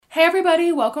Hey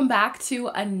everybody, welcome back to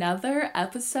another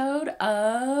episode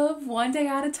of One Day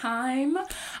at a Time.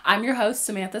 I'm your host,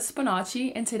 Samantha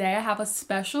Spinacci, and today I have a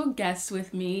special guest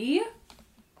with me.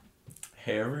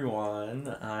 Hey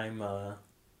everyone, I'm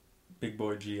Big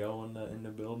Boy Gio in the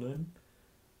building.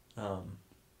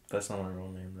 That's not my real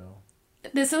name though.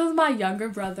 This is my younger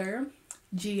brother,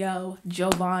 Gio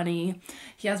Giovanni.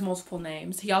 He has multiple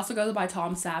names. He also goes by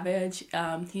Tom Savage.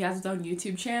 He has his own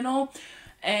YouTube channel.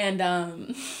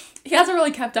 And he hasn't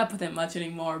really kept up with it much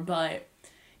anymore, but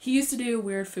he used to do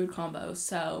weird food combos.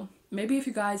 So maybe if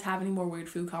you guys have any more weird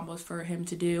food combos for him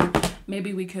to do,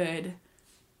 maybe we could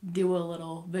do a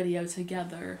little video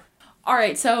together. All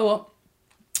right, so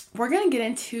we're going to get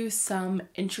into some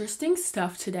interesting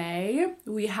stuff today.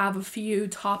 We have a few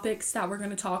topics that we're going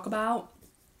to talk about,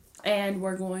 and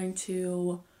we're going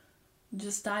to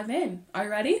just dive in. Are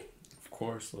you ready? Of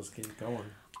course, let's get going.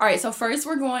 All right, so first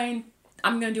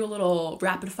I'm going to do a little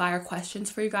rapid fire questions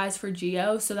for you guys for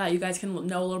Gio so that you guys can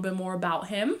know a little bit more about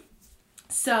him.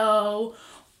 So,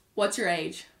 what's your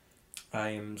age? I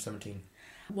am 17.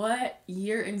 What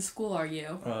year in school are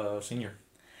you? Senior.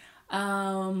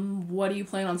 What do you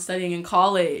plan on studying in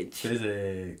college?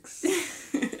 Physics.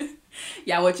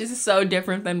 Yeah, which is so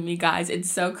different than me, guys.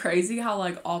 It's so crazy how,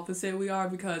 opposite we are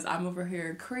because I'm over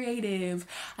here creative.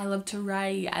 I love to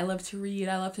write. I love to read.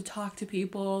 I love to talk to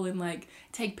people and,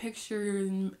 take pictures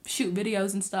and shoot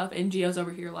videos and stuff. And Gio's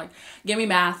over here, give me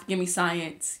math, give me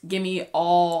science, give me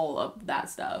all of that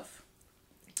stuff.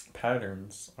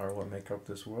 Patterns are what make up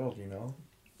this world, you know?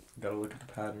 Gotta look at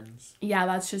the patterns. Yeah,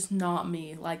 that's just not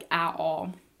me, at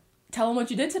all. Tell them what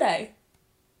you did today.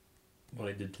 What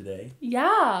I did today?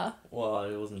 Yeah. Well,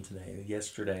 it wasn't today.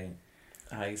 Yesterday,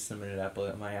 I submitted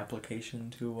my application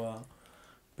to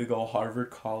big ol' Harvard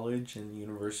College and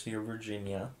University of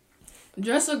Virginia.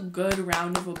 Just a good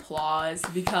round of applause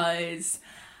because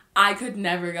I could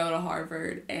never go to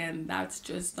Harvard, and that's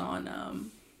just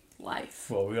on life.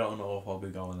 Well, we don't know if I'll be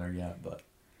going there yet, but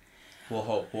we'll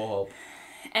hope.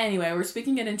 Anyway, we're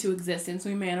speaking it into existence.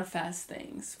 We manifest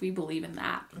things. We believe in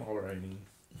that. Alrighty.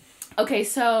 Okay,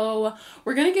 so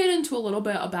we're going to get into a little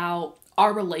bit about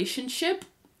our relationship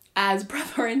as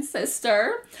brother and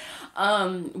sister.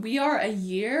 We are a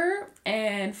year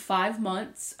and 5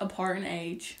 months apart in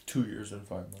age. 2 years and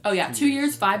 5 months. Oh, yeah, 2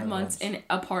 years, 5 months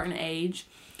apart in age.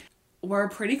 We're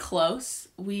pretty close.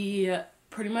 We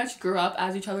pretty much grew up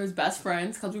as each other's best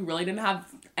friends because we really didn't have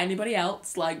anybody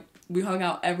else. We hung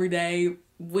out every day.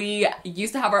 We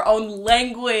used to have our own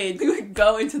language. We would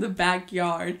go into the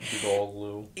backyard. Big ol'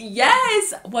 Lou.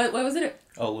 Yes! What was it?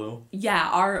 Alu. Yeah,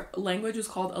 our language was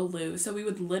called Alu. So we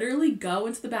would literally go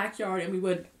into the backyard and we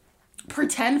would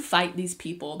pretend fight these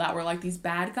people that were these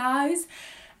bad guys.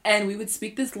 And we would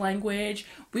speak this language.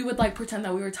 We would pretend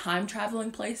that we were time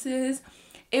traveling places.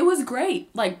 It was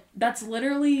great. That's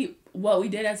literally what we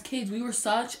did as kids.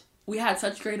 We had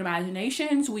such great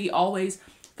imaginations. We always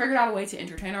figured out a way to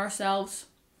entertain ourselves.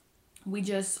 We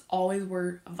just always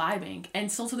were vibing.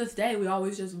 And still to this day, we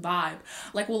always just vibe.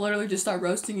 We'll literally just start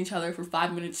roasting each other for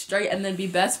 5 minutes straight and then be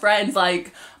best friends,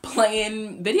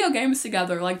 playing video games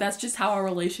together. That's just how our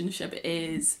relationship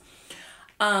is.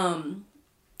 What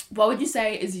would you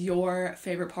say is your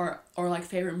favorite part or,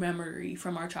 favorite memory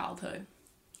from our childhood?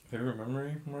 Favorite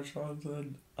memory from our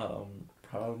childhood?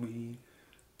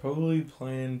 Probably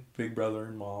playing Big Brother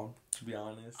and Mom, to be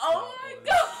honest. Oh my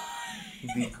god!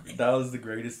 That was the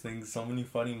greatest thing. So many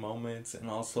funny moments and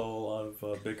also a lot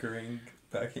of bickering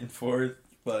back and forth.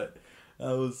 But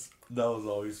that was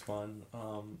always fun.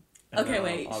 Okay,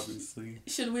 wait. Obviously.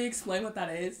 Should we explain what that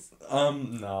is?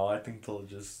 No, I think they'll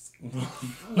just...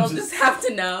 They'll just have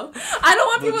to know. I don't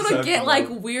want people to get,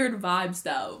 weird vibes,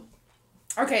 though.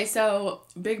 Okay, so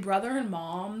Big Brother and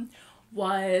Mom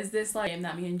was this, game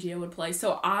that me and Gio would play.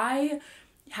 So I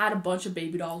had a bunch of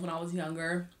baby dolls when I was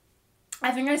younger. I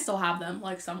think I still have them,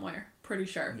 somewhere. Pretty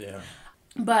sure. Yeah.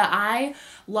 But I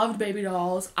loved baby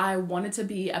dolls. I wanted to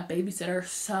be a babysitter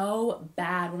so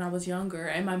bad when I was younger.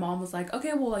 And my mom was like,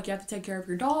 okay, well, you have to take care of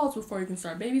your dolls before you can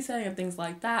start babysitting and things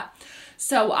like that.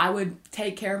 So I would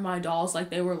take care of my dolls like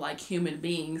they were human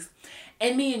beings.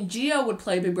 And me and Gio would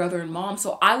play Big Brother and Mom.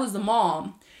 So I was the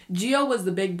mom. Gio was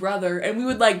the big brother, and we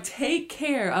would take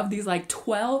care of these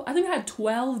 12, I think I had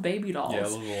 12 baby dolls. Yeah, it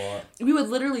was a lot. We would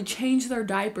literally change their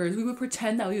diapers. We would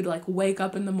pretend that we would wake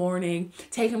up in the morning,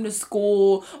 take them to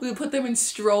school. We would put them in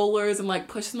strollers and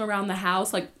push them around the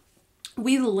house.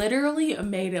 We literally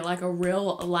made it a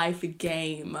real life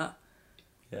game.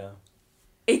 Yeah.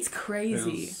 It's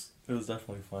crazy. It was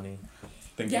definitely funny.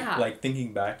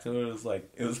 Thinking back to it,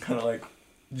 it was kind of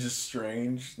just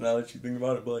strange now that you think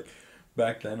about it, but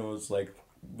back then it was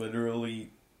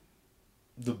literally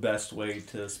the best way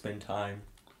to spend time.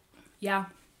 Yeah.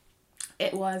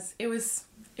 It was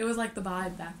like the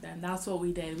vibe back then. That's what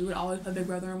we did. We would always play Big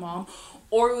Brother and Mom,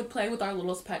 or we would play with our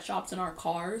little pet shops in our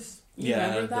cars. You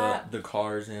remember that? The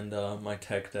cars and my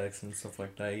tech decks and stuff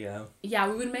like that. Yeah. Yeah,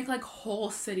 we would make like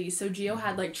whole cities. So Gio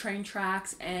had like train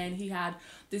tracks, and he had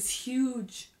this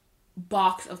huge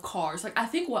box of cars. Like I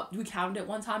think what we counted it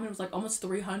one time, it was like almost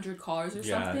 300 cars or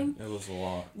something. Yeah, it was a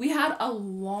lot. We had a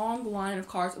long line of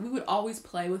cars. We would always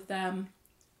play with them.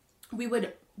 We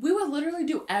would literally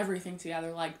do everything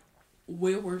together. Like,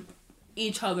 we were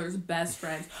each other's best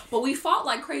friends. But we fought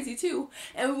like crazy, too.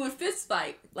 And we would fist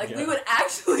fight. Like, we would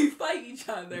actually fight each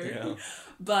other. Yeah.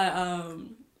 But,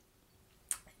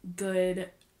 good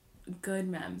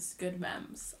memes. Good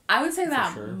memes. I would say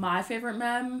that my favorite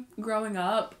meme growing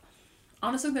up,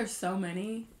 honestly, there's so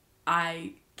many.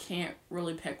 I can't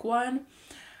really pick one.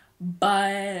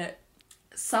 But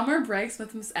summer breaks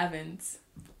with Miss Evans.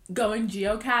 Going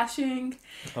geocaching,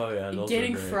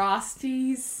 getting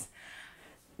Frosties.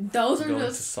 Those are going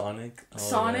just to Sonic.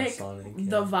 Sonic,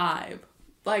 the vibe.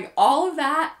 Like all of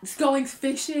that. Going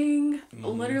fishing,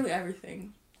 literally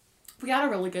everything. We had a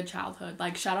really good childhood.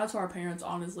 Like shout out to our parents,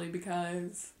 honestly,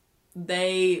 because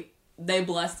they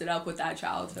blessed it up with that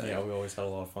childhood. Yeah, we always had a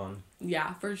lot of fun.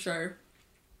 Yeah, for sure.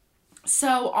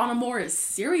 So on a more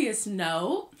serious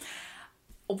note,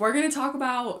 we're going to talk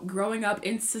about growing up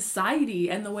in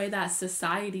society and the way that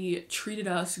society treated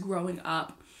us growing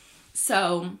up.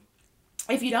 So,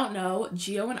 if you don't know,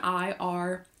 Gio and I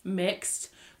are mixed.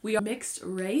 We are mixed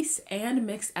race and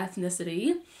mixed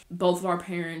ethnicity. Both of our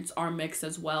parents are mixed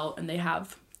as well, and they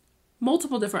have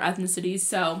multiple different ethnicities.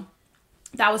 So,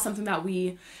 that was something that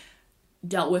we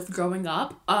dealt with growing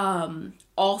up.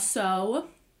 Also,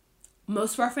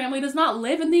 most of our family does not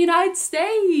live in the United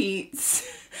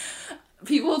States.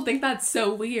 People think that's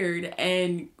so weird,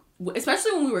 and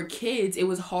especially when we were kids, it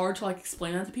was hard to like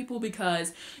explain that to people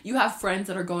because you have friends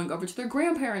that are going over to their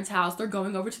grandparents' house, they're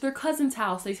going over to their cousin's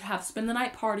house, they have spend the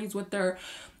night parties with their,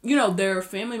 their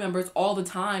family members all the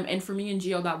time. And for me and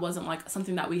Gio, that wasn't like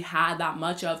something that we had that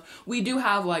much of. We do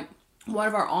have like one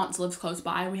of our aunts lives close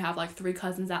by, and we have like 3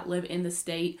 cousins that live in the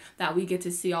state that we get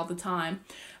to see all the time,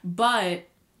 but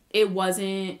it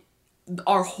wasn't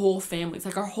our whole families.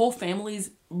 Like our whole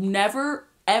families never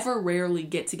ever rarely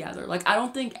get together. Like I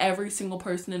don't think every single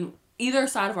person in either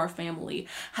side of our family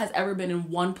has ever been in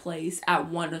one place at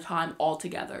one time all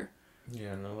together.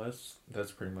 Yeah, no,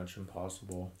 that's pretty much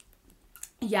impossible.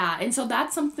 Yeah, and so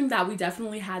that's something that we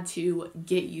definitely had to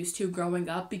get used to growing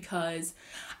up, because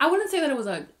I wouldn't say that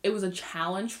it was a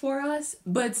challenge for us,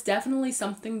 but it's definitely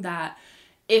something that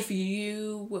if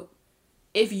your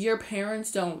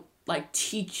parents don't like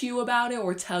teach you about it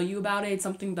or tell you about it, it's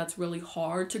something that's really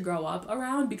hard to grow up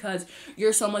around because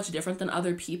you're so much different than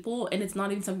other people, and it's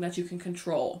not even something that you can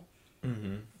control.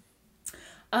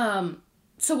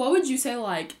 So what would you say,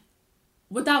 like,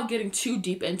 without getting too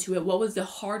deep into it, what was the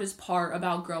hardest part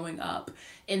about growing up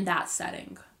in that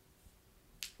setting?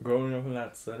 Growing up in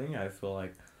that setting, I feel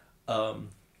like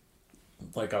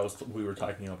we were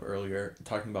talking about earlier,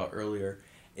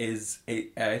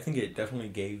 I think it definitely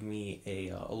gave me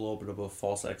a little bit of a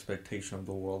false expectation of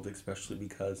the world, especially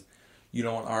because, in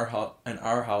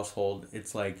our household,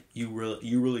 it's like you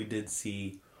really did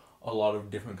see a lot of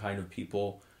different kind of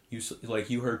people.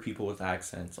 You heard people with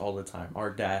accents all the time. Our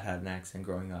dad had an accent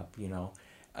growing up,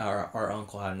 our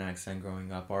uncle had an accent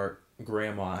growing up. Our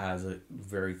grandma has a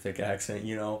very thick accent,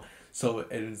 So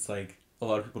it's like a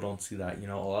lot of people don't see that,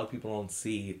 A lot of people don't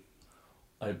see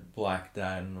a black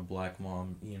dad and a black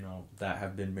mom, that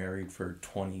have been married for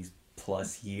 20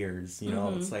 plus years,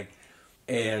 It's like,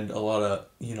 and a lot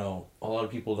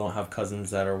of people don't have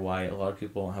cousins that are white. A lot of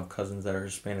people don't have cousins that are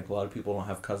Hispanic. A lot of people don't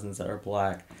have cousins that are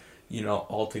black,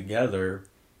 all together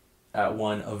at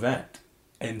one event.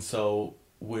 And so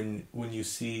when you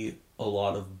see a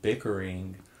lot of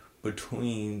bickering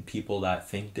between people that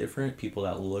think different, people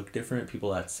that look different,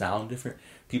 people that sound different,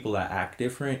 people that act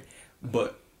different,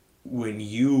 but when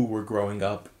you were growing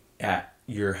up at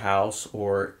your house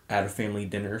or at a family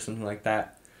dinner or something like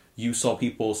that, you saw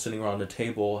people sitting around the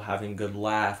table having a good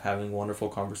laugh, having wonderful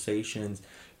conversations,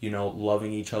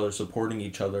 loving each other, supporting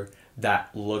each other,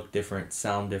 that look different,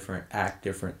 sound different, act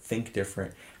different, think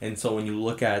different. And so when you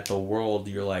look at the world,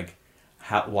 you're like,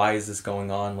 why is this going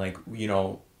on? Like,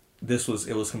 it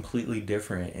was completely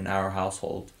different in our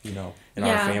household, in our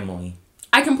family.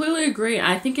 I completely agree.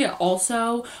 I think it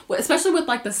also, especially with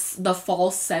like the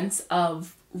false sense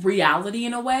of reality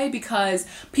in a way, because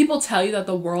people tell you that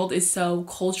the world is so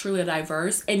culturally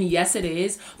diverse, and yes it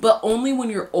is, but only when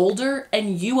you're older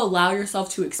and you allow yourself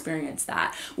to experience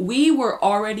that. We were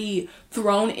already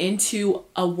thrown into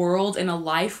a world and a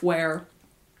life where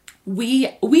we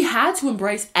had to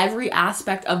embrace every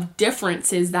aspect of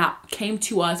differences that came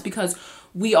to us, because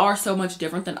we are so much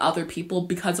different than other people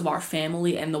because of our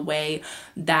family and the way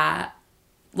that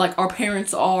like our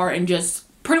parents are, and just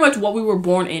pretty much what we were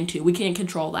born into. We can't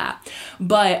control that.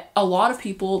 But a lot of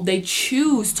people, they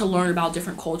choose to learn about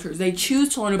different cultures. They choose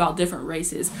to learn about different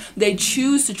races. They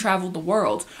choose to travel the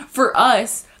world. For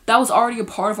us, that was already a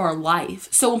part of our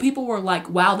life. So when people were like,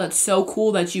 wow, that's so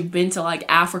cool that you've been to like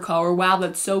Africa, or wow,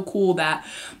 that's so cool that,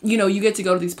 you know, you get to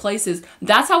go to these places.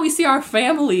 That's how we see our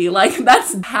family. Like,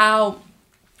 that's how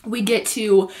we get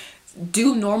to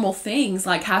do normal things,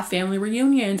 like have family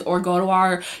reunions, or go to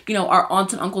our, you know, our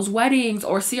aunts and uncles' weddings,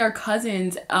 or see our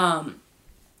cousins.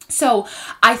 So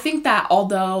I think that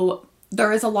although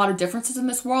there is a lot of differences in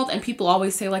this world, and people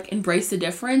always say like embrace the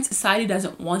difference, society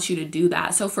doesn't want you to do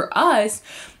that. So for us,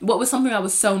 what was something that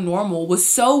was so normal was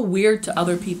so weird to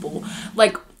other people.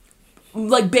 Like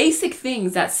basic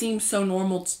things that seem so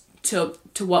normal to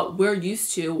what we're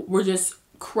used to were just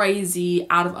crazy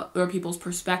out of other people's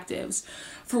perspectives.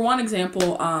 For one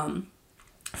example,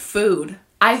 food.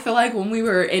 I feel like when we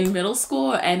were in middle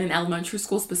school and in elementary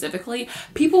school specifically,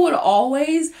 people would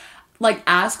always like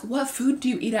ask, what food do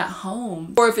you eat at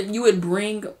home? Or if you would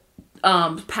bring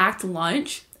packed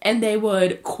lunch, and they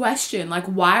would question like,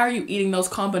 why are you eating those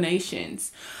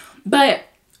combinations? But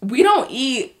we don't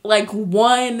eat like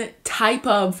one type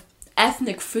of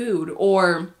ethnic food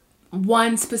or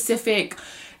one specific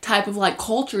type of like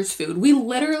culture's food. We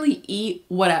literally eat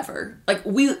whatever. Like,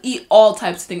 we eat all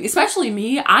types of things. Especially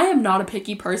me. I am not a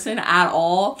picky person at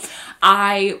all.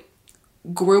 I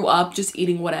grew up just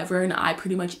eating whatever, and I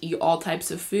pretty much eat all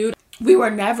types of food. We were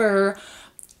never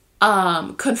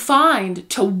confined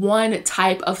to one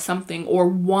type of something or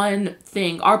one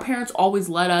thing. Our parents always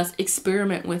let us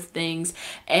experiment with things,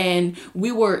 and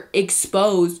we were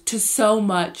exposed to so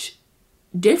much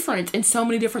difference in so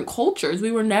many different cultures.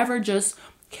 We were never just,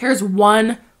 here's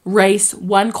one race,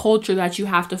 one culture that you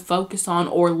have to focus on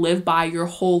or live by your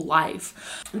whole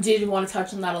life. Did you want to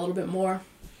touch on that a little bit more?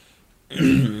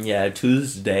 Yeah, to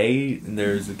this day,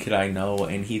 there's a kid I know,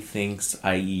 and he thinks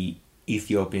I eat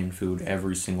Ethiopian food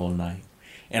every single night.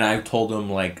 And I've told him,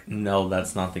 like, no,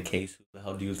 that's not the case. Who the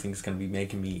hell do you think is going to be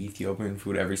making me Ethiopian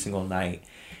food every single night?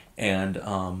 And,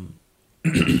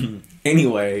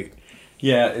 anyway,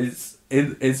 yeah, it's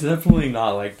definitely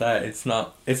not like that. It's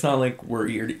not like we're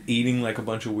eating, like, a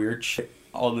bunch of weird shit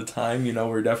all the time, you know?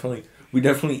 We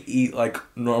definitely eat, like,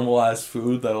 normal-ass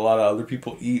food that a lot of other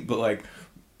people eat, but, like,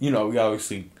 you know,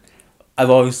 I've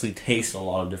obviously tasted a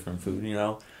lot of different food, you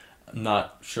know? I'm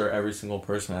not sure every single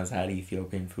person has had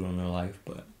Ethiopian food in their life,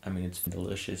 but, I mean, it's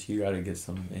delicious. You gotta get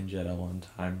some injera one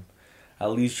time. At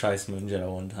least try some injera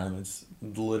one time. It's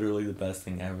literally the best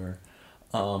thing ever.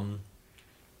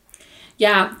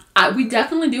 Yeah, we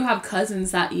definitely do have cousins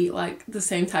that eat, like, the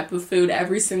same type of food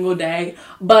every single day,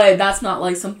 but that's not,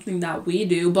 like, something that we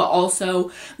do. But also,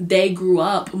 they grew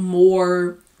up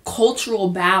more cultural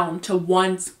bound to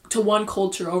one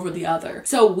culture over the other.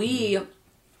 So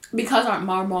because our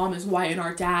mom is white and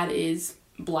our dad is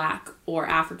black or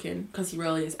African, because he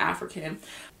really is African,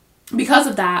 because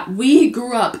of that, we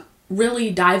grew up really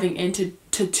diving into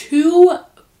two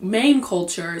main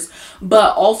cultures,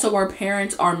 but also our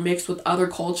parents are mixed with other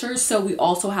cultures, so we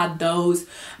also had those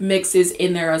mixes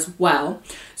in there as well.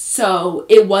 So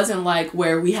it wasn't like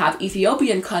where we have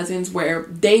Ethiopian cousins where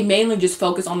they mainly just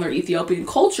focus on their Ethiopian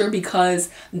culture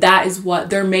because that is what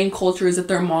their main culture is, that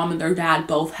their mom and their dad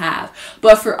both have.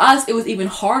 But for us, it was even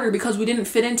harder because we didn't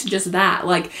fit into just that.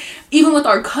 Like, even with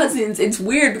our cousins, it's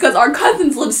weird because our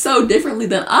cousins live so differently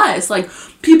than us. Like,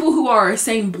 people who are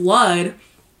same blood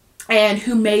and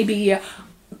who maybe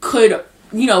could,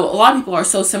 you know, a lot of people are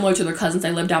so similar to their cousins.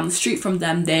 They live down the street from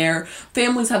them. Their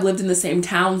families have lived in the same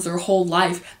towns their whole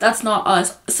life. That's not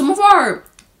us. Some of our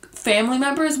family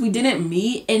members we didn't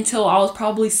meet until I was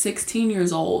probably 16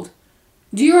 years old.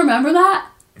 Do you remember that?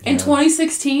 In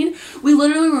 2016, we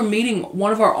literally were meeting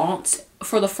one of our aunts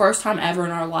for the first time ever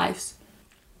in our lives.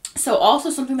 So also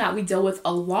something that we deal with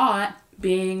a lot,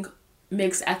 being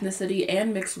mixed ethnicity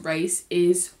and mixed race,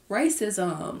 is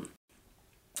racism.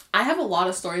 I have a lot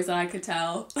of stories that I could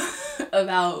tell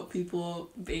about people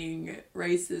being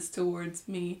racist towards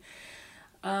me.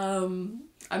 I'm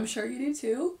sure you do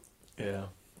too. Yeah.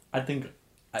 I think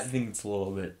it's a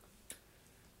little bit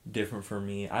different for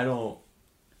me. I don't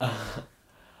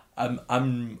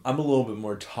I'm a little bit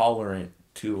more tolerant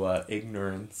to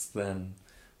ignorance than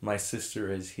my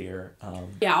sister is here.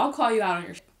 Yeah, I'll call you out on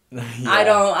your Yeah.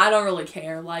 I don't really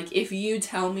care. Like, if you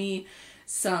tell me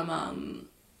some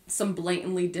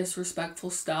blatantly disrespectful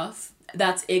stuff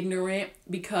that's ignorant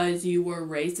because you were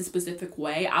raised a specific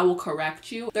way, I will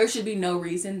correct you. There should be no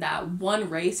reason that one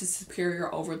race is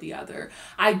superior over the other.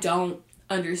 I don't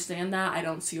understand that. I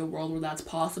don't see a world where that's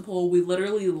possible. We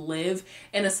literally live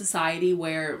in a society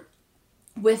where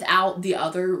without the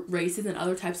other races and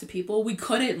other types of people, we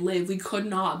couldn't live. We could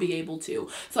not be able to.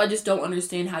 So I just don't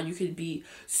understand how you could be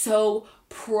so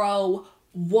pro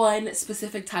one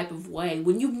specific type of way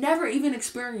when you've never even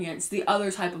experienced the other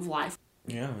type of life.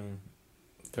 Yeah, I mean,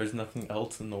 there's nothing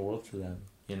else in the world for them,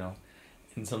 you know?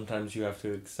 And sometimes you have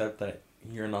to accept that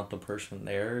you're not the person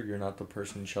there, you're not the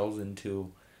person chosen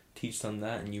to teach them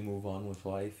that, and you move on with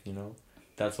life, you know?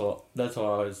 That's all I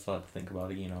always thought to think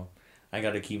about it, you know? I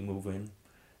gotta keep moving.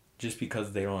 Just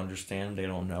because they don't understand, they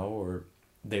don't know, or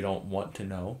they don't want to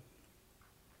know,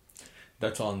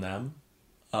 that's on them.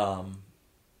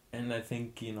 And I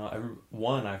think, you know,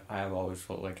 I have always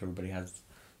felt like everybody has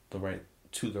the right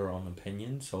to their own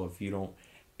opinion. So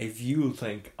if you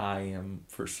think I am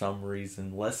for some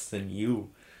reason less than you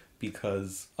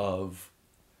because of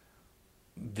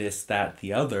this, that,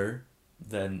 the other,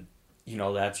 then, you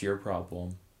know, that's your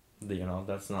problem. You know,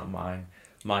 that's not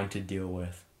mine to deal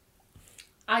with.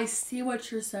 I see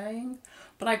what you're saying,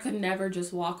 but I could never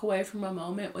just walk away from a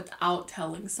moment without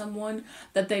telling someone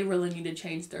that they really need to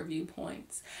change their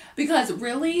viewpoints. Because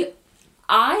really,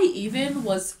 I even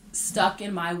was stuck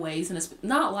in my ways, and it's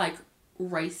not like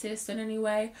racist in any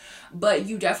way, but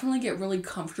you definitely get really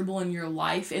comfortable in your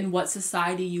life in what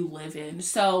society you live in.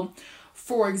 So,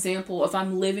 for example, if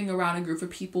I'm living around a group of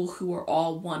people who are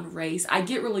all one race, I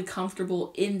get really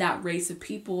comfortable in that race of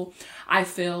people. I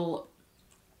feel,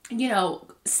 you know,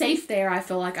 safe there. I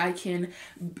feel like I can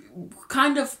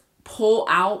kind of pull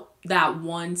out that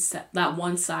one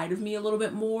side of me a little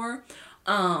bit more.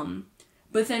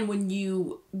 But then when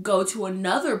you go to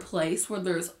another place where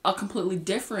there's a completely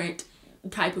different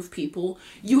type of people,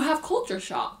 you have culture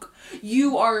shock.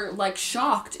 You are like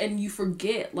shocked and you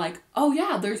forget like, oh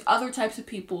yeah, there's other types of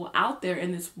people out there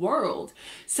in this world.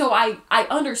 So I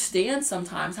understand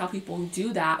sometimes how people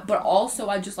do that, but also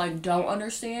I just like don't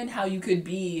understand how you could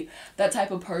be that type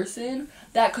of person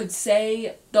that could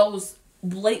say those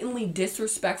blatantly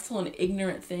disrespectful and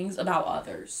ignorant things about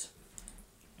others.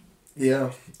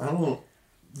 I've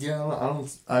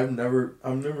never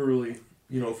really,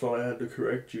 you know, felt I had to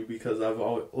correct you because I've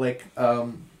always, like,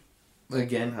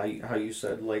 again, how you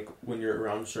said, like, when you're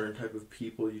around certain type of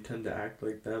people, you tend to act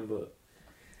like them, but,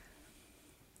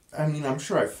 I mean, I'm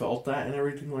sure I felt that and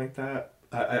everything like that.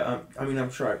 I mean,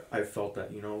 I'm sure I felt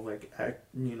that, you know, like,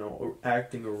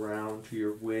 acting around who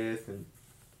you're with and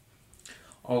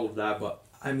all of that, but,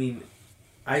 I mean,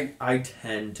 I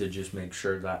tend to just make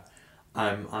sure that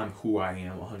I'm who I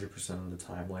am 100% of the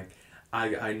time. Like,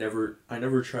 I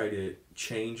never try to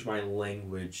change my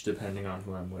language depending on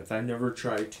who I'm with. I never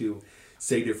try to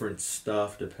say different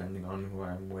stuff depending on who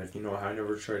I'm with. You know, I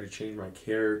never try to change my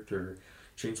character,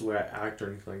 change the way I act or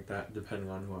anything like that depending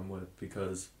on who I'm with,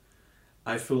 because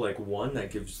I feel like one,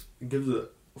 that gives a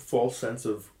false sense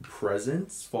of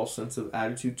presence, false sense of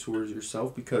attitude towards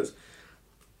yourself, because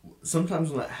sometimes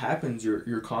when that happens,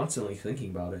 you're constantly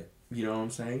thinking about it. You know what I'm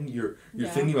saying? You're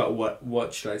thinking about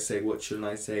what should I say, what shouldn't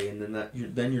I say, and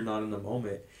then you're not in the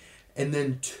moment. And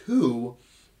then two,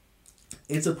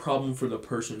 it's a problem for the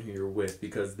person who you're with,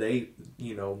 because they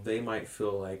might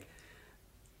feel like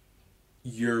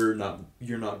you're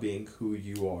not being who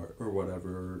you are or whatever,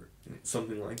 or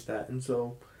something like that. And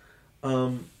so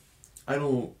I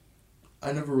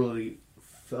never really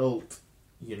felt,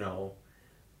 you know,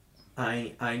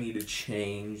 I need to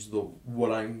change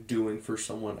what I'm doing for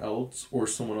someone else, or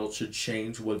someone else should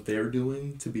change what they're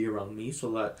doing to be around me. So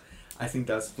that, I think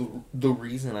that's the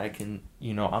reason I can,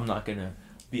 you know, I'm not gonna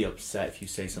be upset if you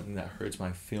say something that hurts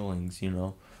my feelings, you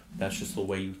know. That's just the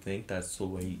way you think. That's the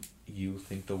way you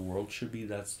think the world should be.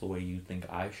 That's the way you think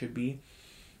I should be.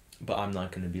 But I'm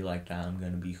not gonna be like that. I'm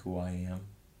gonna be who I am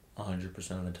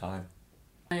 100% of the time.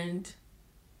 And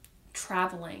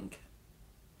traveling.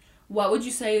 What would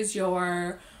you say is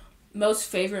your most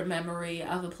favorite memory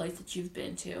of a place that you've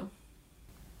been to?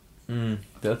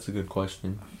 That's a good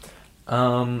question.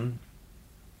 I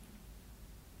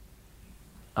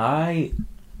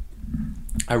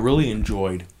really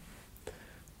enjoyed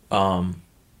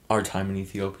our time in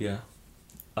Ethiopia.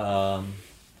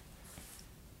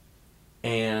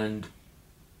 And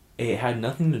it had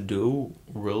nothing to do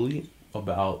really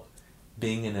about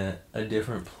being in a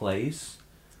different place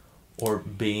or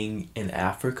being in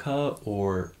Africa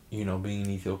or, you know, being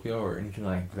in Ethiopia or anything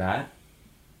like that.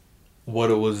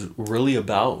 What it was really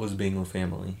about was being with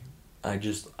family. I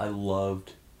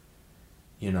loved,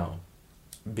 you know,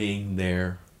 being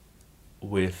there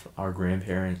with our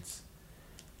grandparents,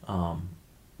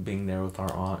 being there with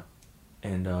our aunt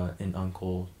and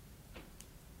uncle.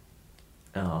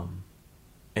 And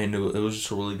it was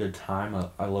just a really good time.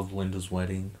 I loved Linda's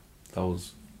wedding. That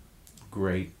was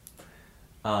great.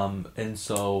 And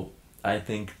so I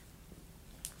think,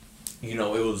 you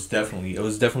know, it was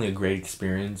definitely a great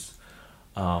experience,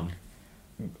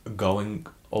 going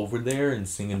over there and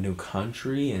seeing a new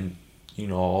country, and, you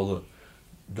know, all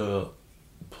the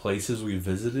places we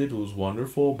visited was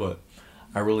wonderful, but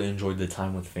I really enjoyed the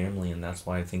time with family, and that's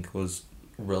why I think it was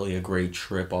really a great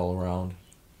trip all around.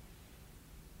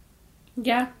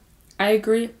 Yeah, I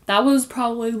agree. That was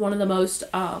probably one of the most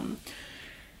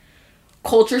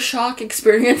culture shock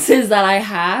experiences that I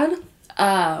had.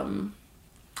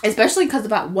 Especially because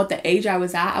about what the age I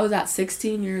was at. I was at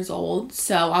 16 years old,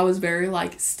 so I was very,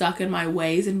 like, stuck in my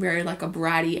ways and very, like, a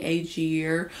bratty age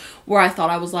year where I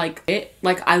thought I was, like, it.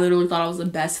 Like, I literally thought I was the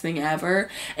best thing ever.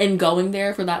 And going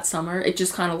there for that summer, it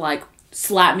just kind of, like,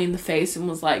 slapped me in the face and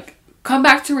was like, come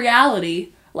back to reality.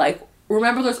 Like,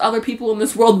 remember there's other people in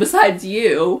this world besides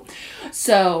you.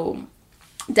 So,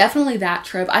 definitely that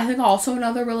trip. I think also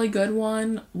another really good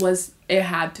one was, it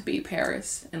had to be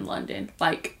Paris and London.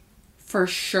 Like, for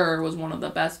sure was one of the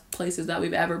best places that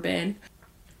we've ever been.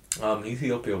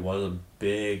 Ethiopia was a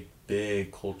big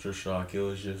culture shock. It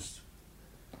was just,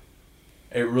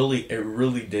 it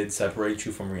really did separate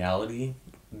you from reality,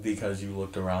 because you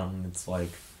looked around and it's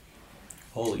like,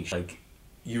 holy shit,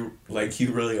 you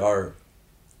really are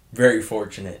very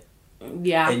fortunate.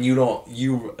 Yeah. And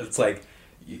it's like,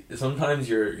 sometimes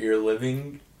you're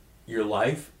living your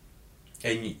life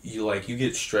and you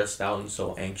get stressed out and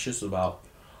so anxious about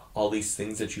all these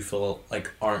things that you feel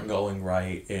like aren't going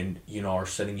right and, you know, are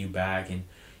setting you back, and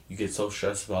you get so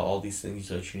stressed about all these things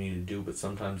that you need to do. But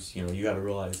sometimes, you know, you gotta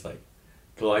realize, like,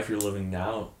 the life you're living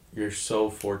now, you're so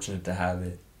fortunate to have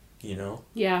it, you know?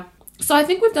 Yeah. So I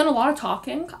think we've done a lot of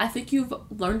talking. I think you've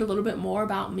learned a little bit more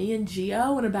about me and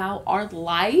Gio and about our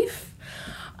life.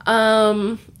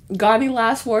 Got any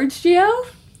last words, Gio?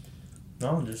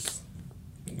 No, just,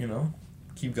 you know,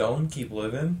 keep going, keep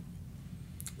living.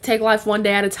 Take life one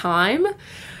day at a time.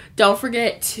 Don't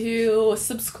forget to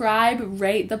subscribe,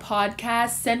 rate the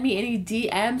podcast, send me any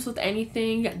DMs with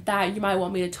anything that you might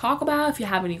want me to talk about. If you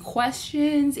have any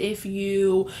questions, if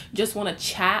you just want to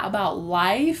chat about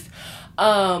life.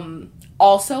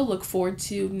 Also, look forward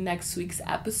to next week's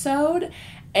episode,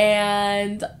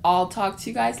 and I'll talk to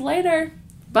you guys later.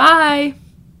 Bye.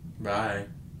 Bye.